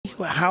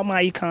how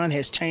myEcon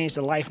has changed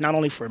the life not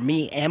only for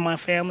me and my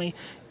family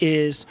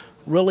is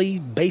really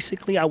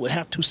basically I would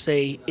have to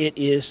say it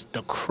is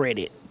the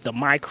credit, the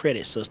my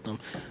credit system.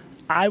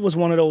 I was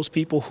one of those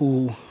people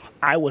who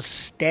I was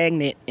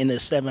stagnant in the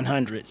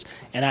 700s,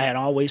 and I had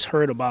always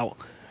heard about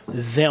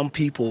them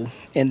people,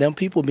 and them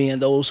people being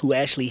those who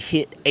actually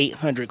hit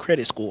 800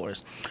 credit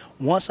scores.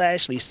 Once I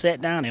actually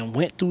sat down and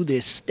went through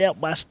this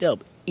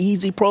step-by-step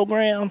easy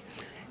program,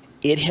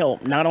 it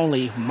helped not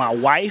only my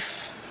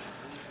wife,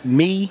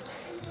 me,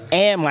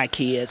 and my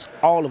kids.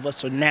 All of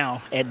us are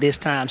now at this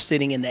time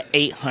sitting in the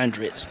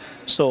 800s.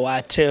 So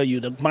I tell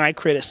you, my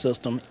credit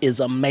system is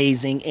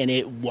amazing and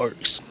it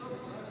works.